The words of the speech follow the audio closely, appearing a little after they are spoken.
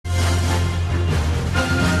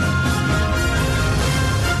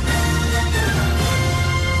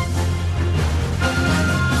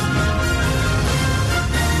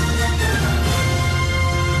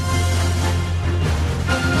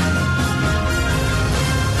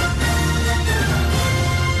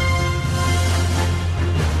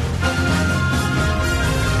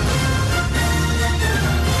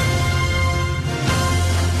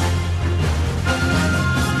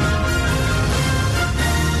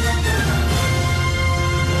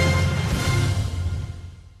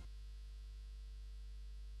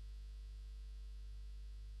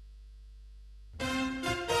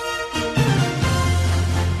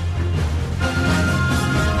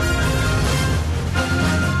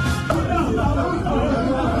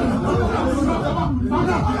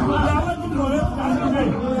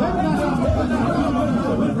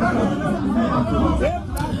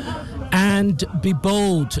and be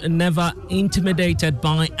bold, never intimidated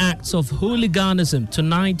by acts of hooliganism.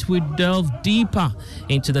 Tonight we delve deeper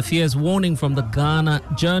into the fierce warning from the Ghana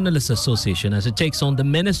Journalists Association as it takes on the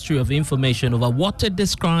Ministry of Information over what it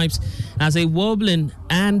describes as a wobbling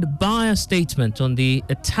and biased statement on the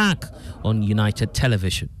attack on United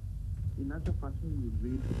Television. In other fashion, you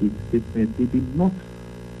read his statement, he did not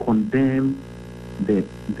condemn the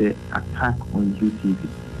attack on UTV.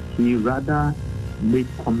 He rather made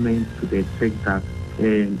comments to the effect that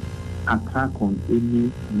an attack on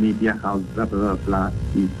any media house, blah, blah, blah, blah,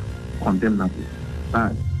 is condemnable.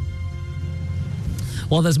 But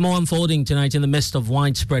well, there's more unfolding tonight in the midst of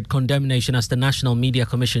widespread condemnation as the National Media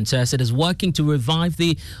Commission says it is working to revive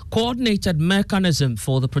the coordinated mechanism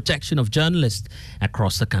for the protection of journalists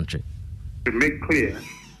across the country. To make clear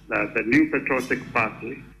that the New Patriotic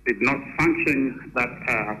Party did not sanction that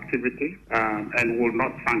activity and will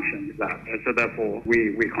not sanction that. And so therefore,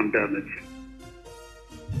 we condemn it.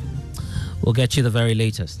 We'll get you the very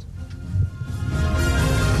latest.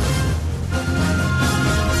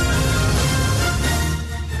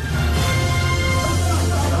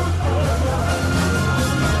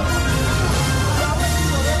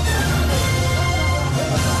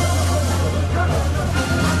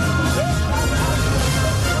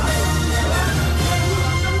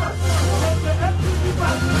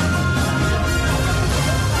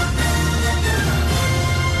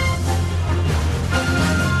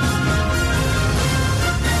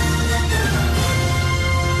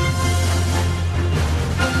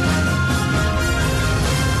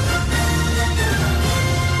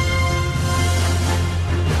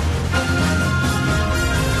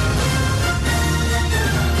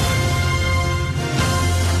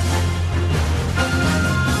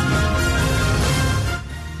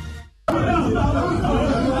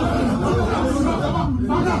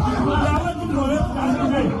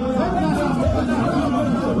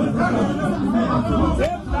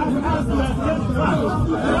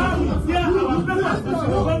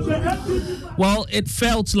 Well, it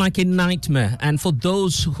felt like a nightmare, and for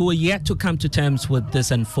those who are yet to come to terms with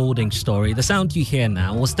this unfolding story, the sound you hear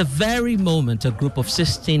now was the very moment a group of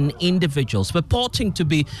 16 individuals purporting to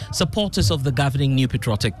be supporters of the governing New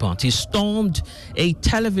Patriotic Party stormed a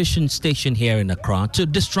television station here in Accra to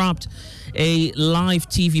disrupt a live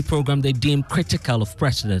TV program they deemed critical of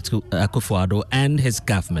President Akufo-Addo and his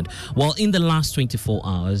government. Well, in the last 24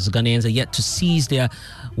 hours, Ghanaians are yet to cease their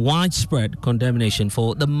widespread condemnation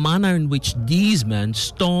for the manner in which these men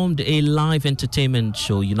stormed a live entertainment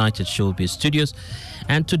show, United Showbiz Studios,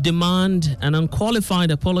 and to demand an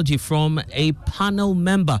unqualified apology from a panel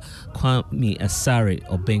member, Kwame Asare,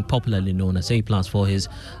 or being popularly known as A+, for his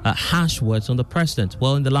harsh words on the president.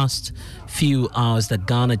 Well, in the last few hours, the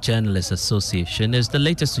Ghana Journalists Association is the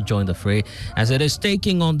latest to join the fray as it is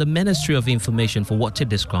taking on the Ministry of Information for what it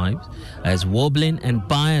describes as wobbling and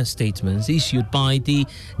biased statements issued by the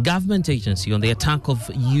government agency on the attack of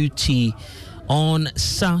UT on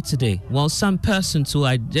Saturday, while some persons who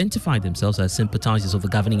identified themselves as sympathisers of the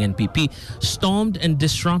governing NPP stormed and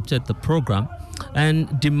disrupted the program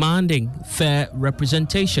and demanding fair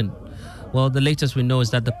representation. Well, the latest we know is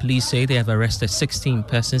that the police say they have arrested 16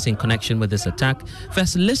 persons in connection with this attack.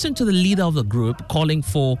 First, listen to the leader of the group calling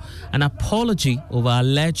for an apology over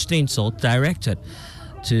alleged insult directed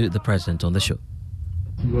to the president on the show.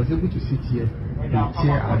 He was able to sit here and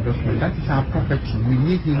tear our document. That is our property. We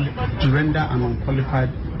need him to render an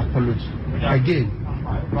unqualified apology. Again,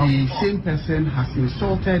 the same person has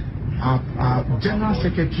insulted our General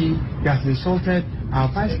Secretary, he has insulted our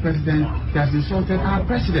Vice President, he has insulted our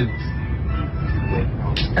President.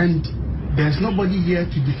 And there's nobody here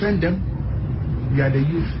to defend them. We are the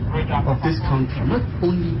youth of this country, not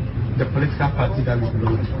only the political party that we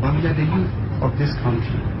belong to, but we are the youth of this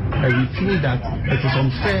country. And we feel that it is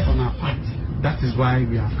unfair on our part. That is why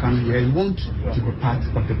we have come here and want to be part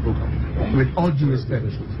of the program. With all due respect,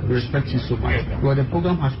 we respect you so much. Well, the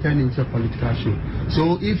program has turned into a political show.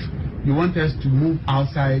 So if you want us to move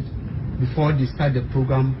outside before they start the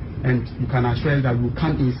program and you can assure us that we'll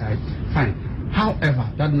come inside, fine. However,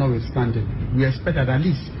 that notwithstanding, we expect that at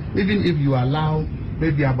least, even if you allow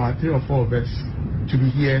maybe about 3 or 4 of us to be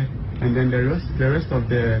here, and then the rest of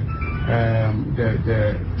the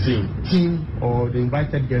team or the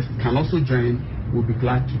invited guests can also join, we'll be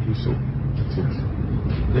glad to do so. That's it.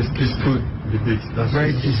 It's peaceful debate. That's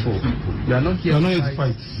very peaceful. We are not here to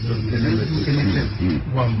fight.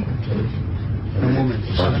 One moment.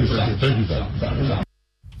 Thank you, sir.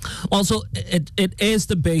 Also, it is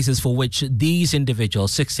the basis for which these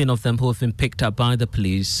individuals, 16 of them who have been picked up by the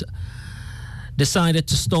police, decided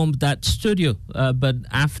to storm that studio. But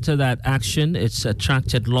after that action, it's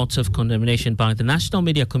attracted lots of condemnation by the National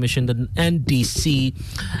Media Commission, the NDC,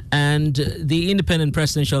 and the independent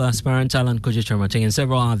presidential aspirant Alan Kojo Oppong and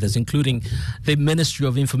several others, including the Ministry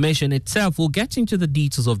of Information itself. We'll get into the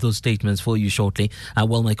details of those statements for you shortly.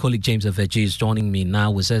 Well, my colleague James Aveji is joining me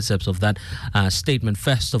now with excerpts of that statement.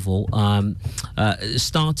 First of all,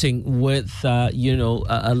 starting with,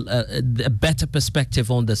 a better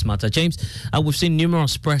perspective on this matter. James, we've seen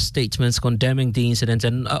numerous press statements condemning the incident,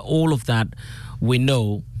 and all of that we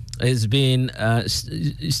know is being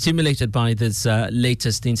stimulated by this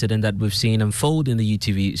latest incident that we've seen unfold in the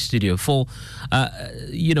UTV Studio. For,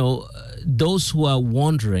 those who are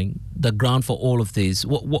wondering the ground for all of this,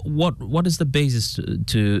 what is the basis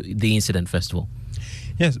to the incident, first of all?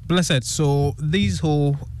 Yes, Blessed. So this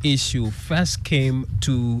whole issue first came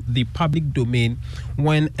to the public domain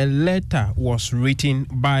when a letter was written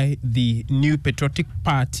by the New Patriotic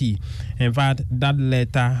Party. In fact, that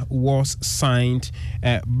letter was signed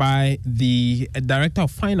by the Director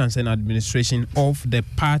of Finance and Administration of the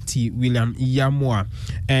party, William Yamwa.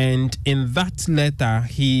 And in that letter,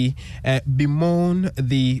 he bemoaned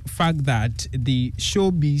the fact that the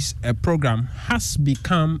showbiz program has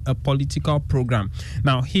become a political program.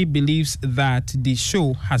 Now, he believes that the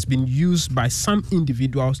show has been used by some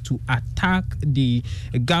individuals to attack the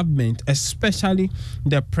government, especially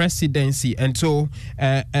the presidency. And so,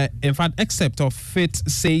 in fact, except of it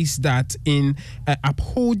says that in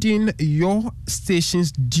upholding your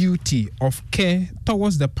station's duty of care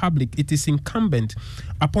towards the public, it is incumbent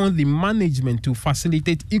upon the management to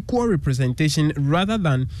facilitate equal representation rather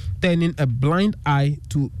than turning a blind eye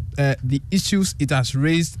to the issues it has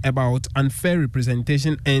raised about unfair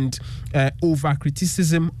representation and over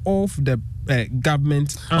criticism of the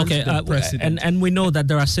government and the president. And we know that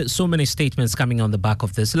there are so many statements coming on the back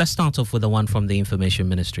of this. Let's start off with the one from the Information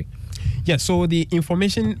Ministry. Yes, so the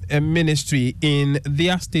Information Ministry in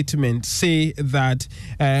their statement say that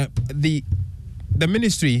the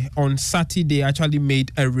ministry on Saturday actually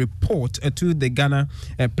made a report to the Ghana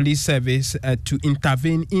Police Service to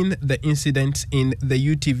intervene in the incident in the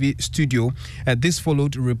UTV studio. This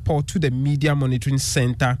followed a report to the Media Monitoring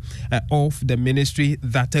Center of the ministry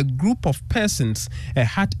that a group of persons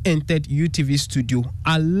had entered UTV studio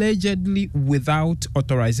allegedly without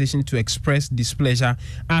authorization to express displeasure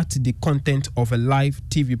at the content of a live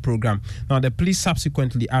TV program. Now, the police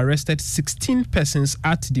subsequently arrested 16 persons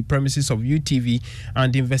at the premises of UTV,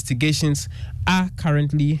 and investigations are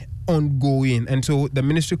currently ongoing. And so the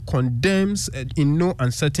ministry condemns in no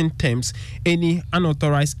uncertain terms any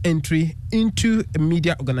unauthorized entry into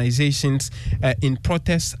media organizations in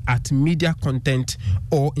protest at media content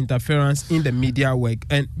or interference in the media work.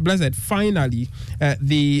 And Blessed, finally,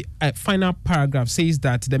 the final paragraph says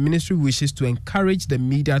that the ministry wishes to encourage the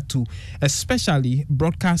media to especially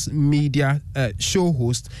broadcast media show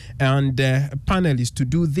hosts and panelists to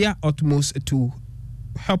do their utmost to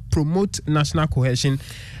help promote national cohesion,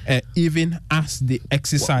 even as they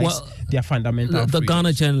exercise their fundamental freedoms. The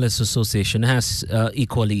Ghana Journalists Association has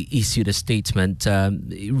equally issued a statement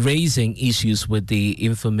raising issues with the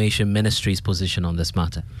Information Ministry's position on this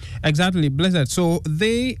matter. Exactly, Blessed. So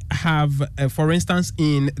they have, for instance,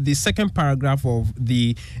 in the second paragraph of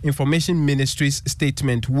the Information Ministry's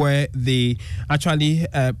statement, where they actually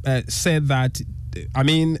said that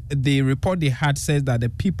the report they had says that the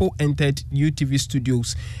people entered UTV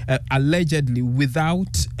studios allegedly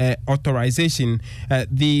without authorization.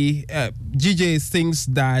 The GJ thinks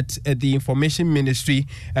that the Information Ministry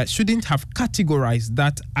shouldn't have categorized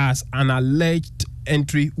that as an alleged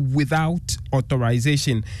entry without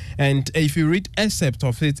authorization. And if you read excerpt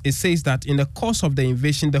of it, it says that in the course of the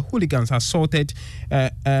invasion, the hooligans assaulted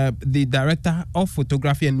the director of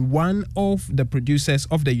photography and one of the producers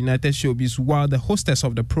of the United Showbiz, while the hostess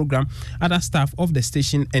of the program, other staff of the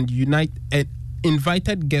station, and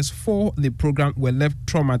invited guests for the program were left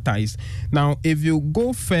traumatized. Now, if you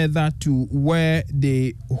go further to where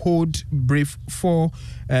they hold brief for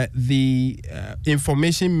the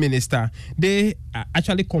Information Minister, they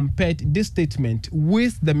actually compared this statement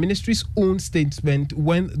with the ministry's own statement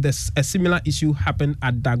when a similar issue happened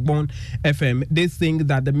at Dagbon FM. They think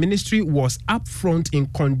that the ministry was upfront in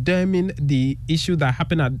condemning the issue that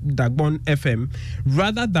happened at Dagbon FM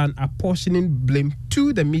rather than apportioning blame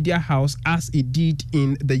to the media house as it did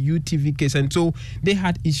in the UTV case. And so they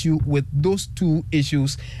had issue with those two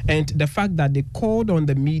issues, and the fact that they called on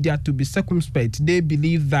the media to be circumspect. They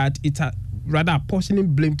believe that it's rather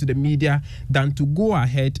apportioning blame to the media than to go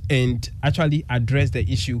ahead and actually address the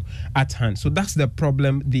issue at hand. So that's the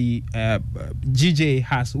problem the GJ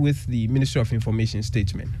has with the Ministry of Information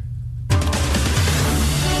statement.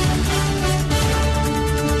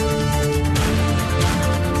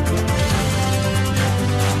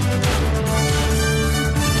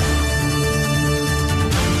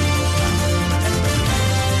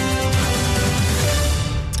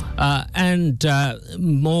 And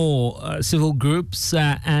more civil groups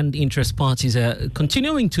and interest parties are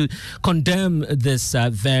continuing to condemn this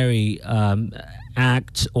very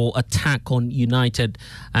act or attack on United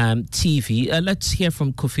TV. Let's hear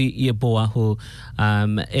from Kofi Yeboah, who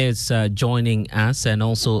is joining us, and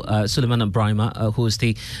also Suleiman Brahima, who is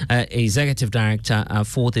the Executive Director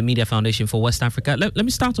for the Media Foundation for West Africa. Let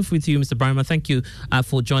me start off with you, Mr. Brahima. Thank you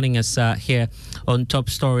for joining us here on Top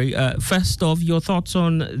Story. First off, your thoughts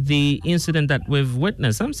on the incident that we've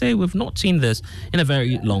witnessed. Some say we've not seen this in a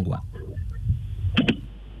very long while.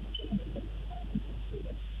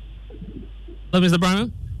 Hello, Mr. Brahima.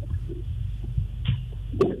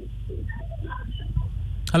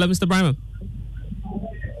 Hello, Mr. Brahima.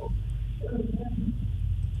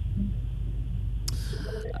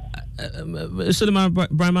 Suleiman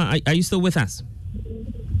Brahima, are you still with us?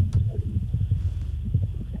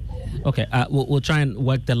 Okay, we'll try and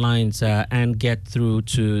work the lines and get through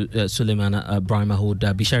to Suleiman Brahima, who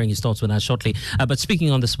would be sharing his thoughts with us shortly. But speaking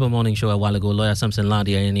on the Super Morning Show a while ago, lawyer Samson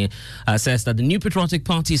Ladia says that the New Patriotic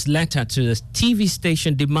Party's letter to the TV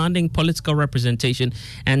station demanding political representation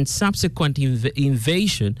and subsequent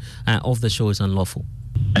invasion of the show is unlawful.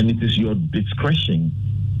 And it is your discretion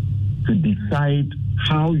to decide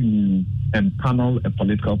how you empanel a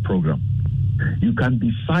political program. You can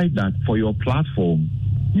decide that for your platform,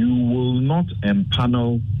 you will not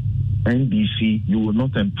empanel NDC, you will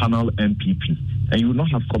not empanel MPP, and you will not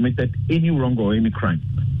have committed any wrong or any crime.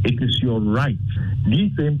 It is your right.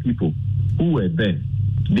 These same people who were there,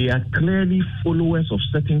 they are clearly followers of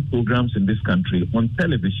certain programs in this country on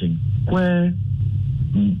television where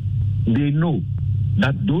they know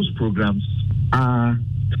that those programs are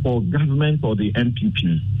for government or the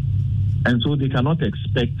MPP. And so they cannot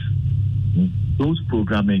expect those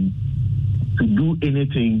programming to do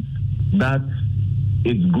anything that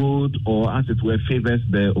is good or, as it were, favors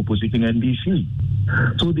the oppositing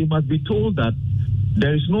NDC. So they must be told that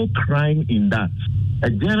there is no crime in that. A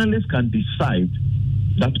journalist can decide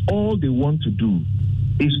that all they want to do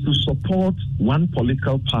is to support one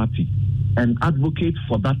political party and advocate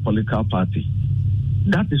for that political party.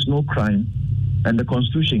 That is no crime, and the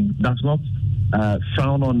Constitution does not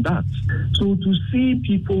frown on that. So to see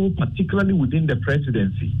people, particularly within the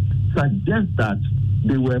presidency, suggest that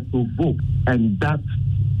they were provoked and that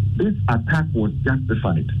this attack was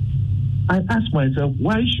justified, I ask myself,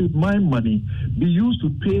 why should my money be used to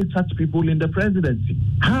pay such people in the presidency?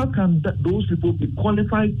 How can those people be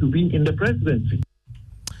qualified to be in the presidency?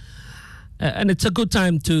 And it's a good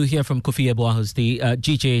time to hear from Kofi Yeboah, who's the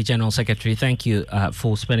GJA General Secretary. Thank you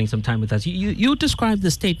for spending some time with us. You described the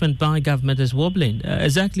statement by government as wobbling.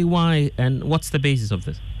 Exactly why and what's the basis of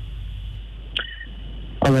this?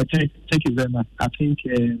 All right, thank you very much. I think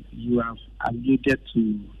you have alluded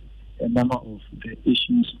to a number of the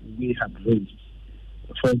issues we have raised.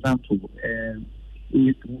 For example,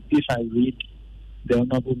 if I read the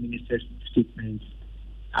Honorable Minister's statement,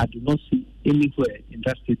 I do not see anywhere in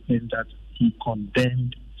that statement that he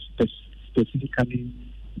condemned specifically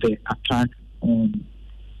the attack on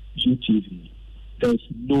UTV. There is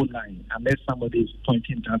no line, unless somebody is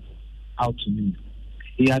pointing that out to me.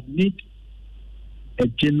 He had made a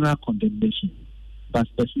general condemnation, but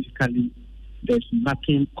specifically there's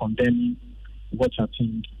nothing condemning what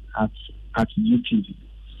happened at UTV.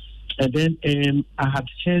 And then I had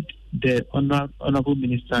heard the Honorable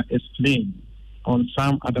Minister explain on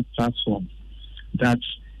some other platform that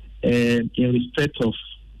in respect of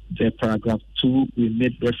the paragraph 2 we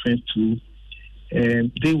made reference to,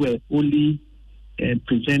 they were only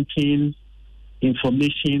presenting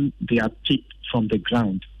information they had picked from the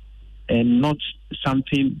ground and not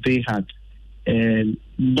something they had,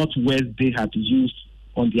 not words they had used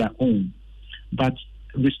on their own. But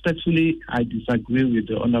respectfully, I disagree with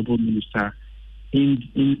the Honorable Minister.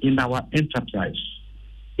 In our enterprise,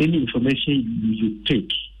 any information you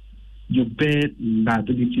take, you bear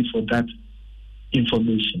liability for that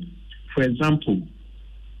information. For example,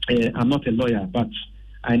 I'm not a lawyer, but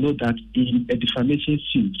I know that in a defamation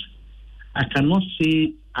suit, I cannot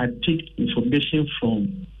say I take information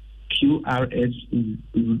from QRS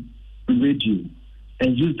radio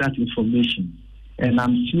and use that information, and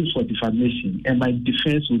I'm sued for defamation, and my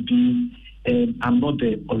defense will be I'm not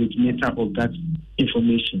the originator of that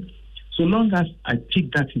information. So long as I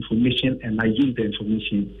take that information and I use the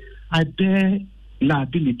information, I bear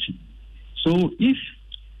liability. So if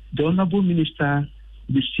the Honorable Minister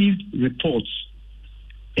received reports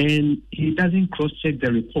and he doesn't cross-check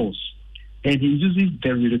the reports and he uses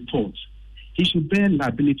the reports, he should bear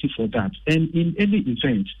liability for that. And in any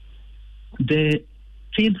event, the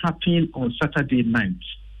thing happened on Saturday night.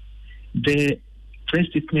 The press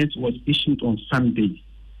statement was issued on Sunday.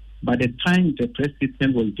 By the time the press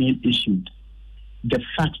statement was being issued, the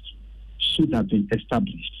facts should have been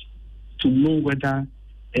established to know whether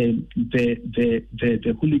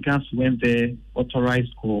the hooligans went there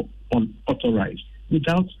authorized or unauthorized,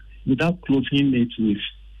 without clothing it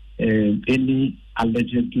with any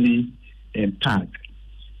allegedly tag.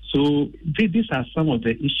 So these are some of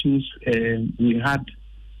the issues we had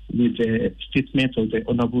with the statement of the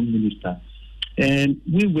Honorable Minister. And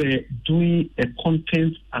we were doing a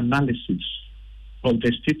content analysis of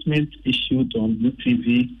the statement issued on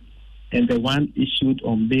UTV and the one issued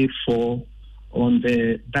on May 4 on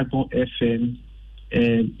the Dagon FM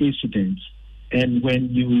incident. And when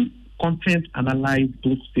you content analyze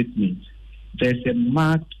those statements, there's a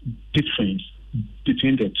marked difference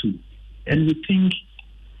between the two. And we think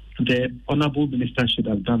the Honorable Minister should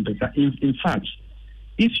have done better. In fact,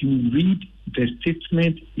 if you read the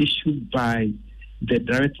statement issued by the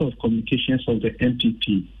Director of Communications of the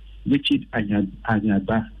NPP, Richard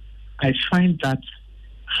Anyagba, I find that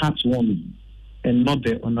heartwarming and not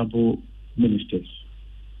the Honorable Ministers.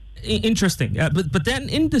 Interesting. But then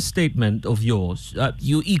in the statement of yours,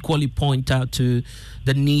 you equally point out to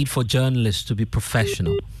the need for journalists to be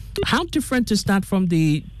professional. How different is that from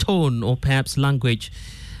the tone or perhaps language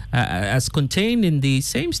as contained in the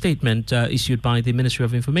same statement issued by the Ministry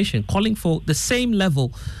of Information, calling for the same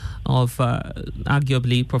level of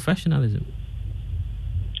arguably professionalism?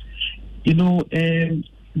 You know,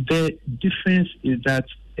 the difference is that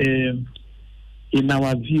in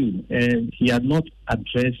our view, he had not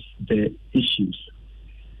addressed the issues.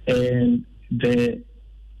 And the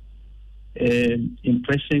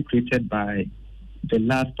impression created by the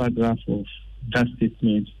last paragraph of that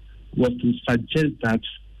statement was to suggest that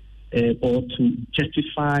or to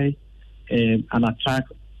justify an attack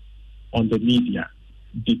on the media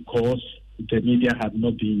because the media had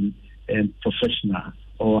not been professional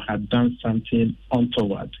or had done something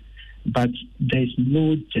untoward. But there is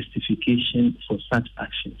no justification for such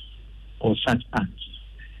actions or such acts.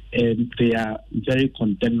 And they are very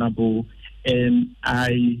condemnable. And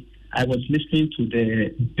I was listening to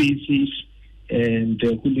the basis, and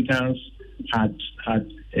the hooligans had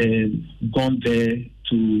gone there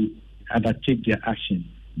to undertake their action.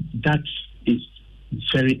 That is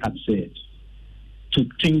very absurd. To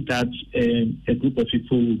think that a group of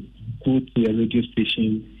people would go to a radio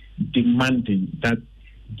station demanding that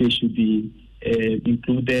they should be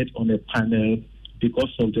included on a panel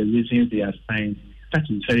because of the reasons they are assigned, that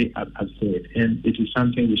is very absurd, and it is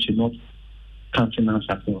something we should not countenance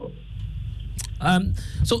at all.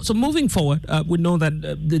 So moving forward, we know that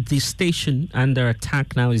the station under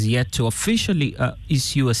attack now is yet to officially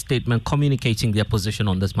issue a statement communicating their position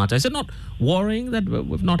on this matter. Is it not worrying that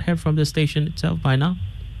we've not heard from the station itself by now?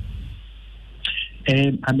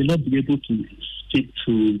 I may not be able to speak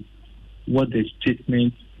to what the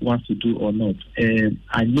statement wants to do or not.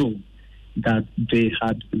 I know that they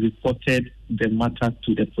had reported the matter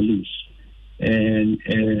to the police, and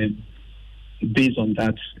based on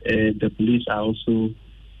that, the police are also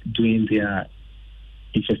doing their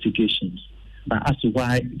investigations. But as to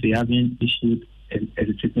why they haven't issued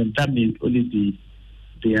a statement, that may only be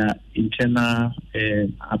their internal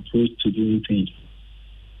approach to doing things.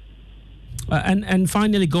 And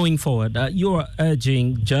finally, going forward, you're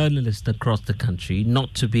urging journalists across the country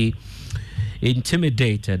not to be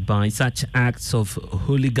intimidated by such acts of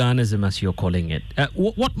hooliganism, as you're calling it.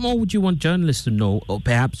 What more would you want journalists to know or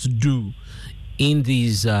perhaps do in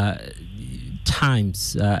these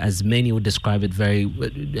times, as many would describe it, very,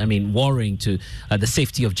 worrying to the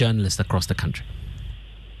safety of journalists across the country?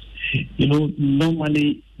 You know,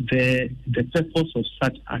 normally the purpose of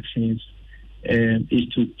such actions is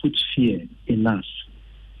to put fear in us.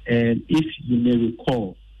 And if you may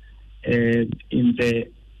recall, in the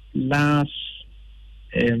last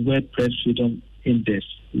World Press Freedom Index,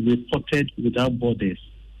 Reported Without Borders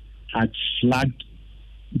had flagged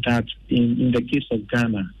that in the case of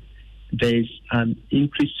Ghana, there is an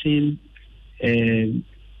increasing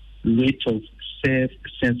rate of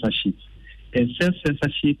self-censorship. And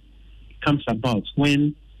self-censorship comes about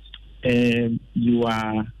when you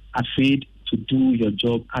are afraid to do your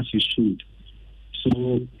job as you should.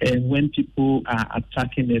 So when people are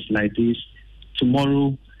attacking us like this,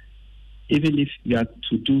 tomorrow, even if you are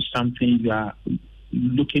to do something, you are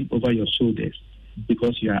looking over your shoulders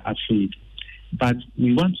because you are afraid. But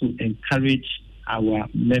we want to encourage our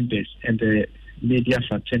members and the media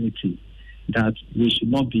fraternity that we should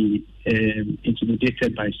not be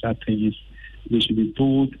intimidated by such things. We should be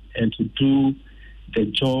bold and to do the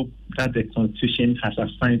job that the Constitution has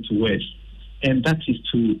assigned to us. And that is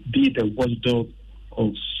to be the watchdog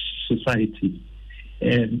of society.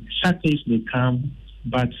 And such things may come,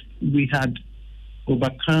 but we had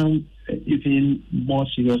overcome even more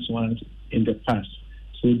serious ones in the past.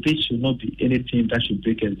 So this should not be anything that should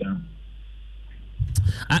break us down.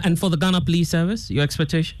 And for the Ghana Police Service, your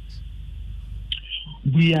expectations?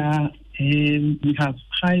 We have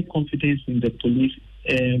high confidence in the police.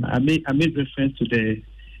 I made reference to the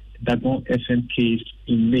Dagon FM case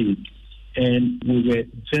in May, and we were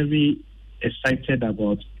very excited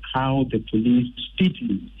about how the police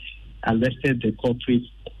speedily arrested the culprits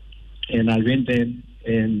and arraigned them,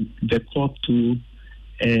 and the court to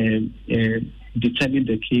determine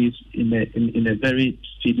the case in a very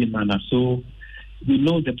speedy manner. So we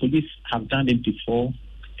know the police have done it before,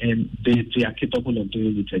 and they are capable of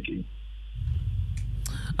doing it again.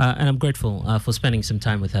 And I'm grateful for spending some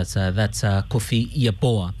time with us. That's Kofi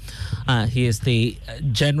Yeboah. He is the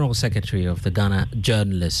General Secretary of the Ghana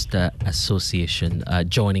Journalist Association,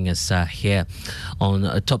 joining us here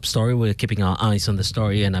on Top Story. We're keeping our eyes on the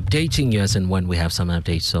story and updating you as and when we have some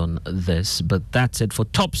updates on this. But that's it for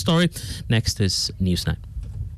Top Story. Next is Newsnight.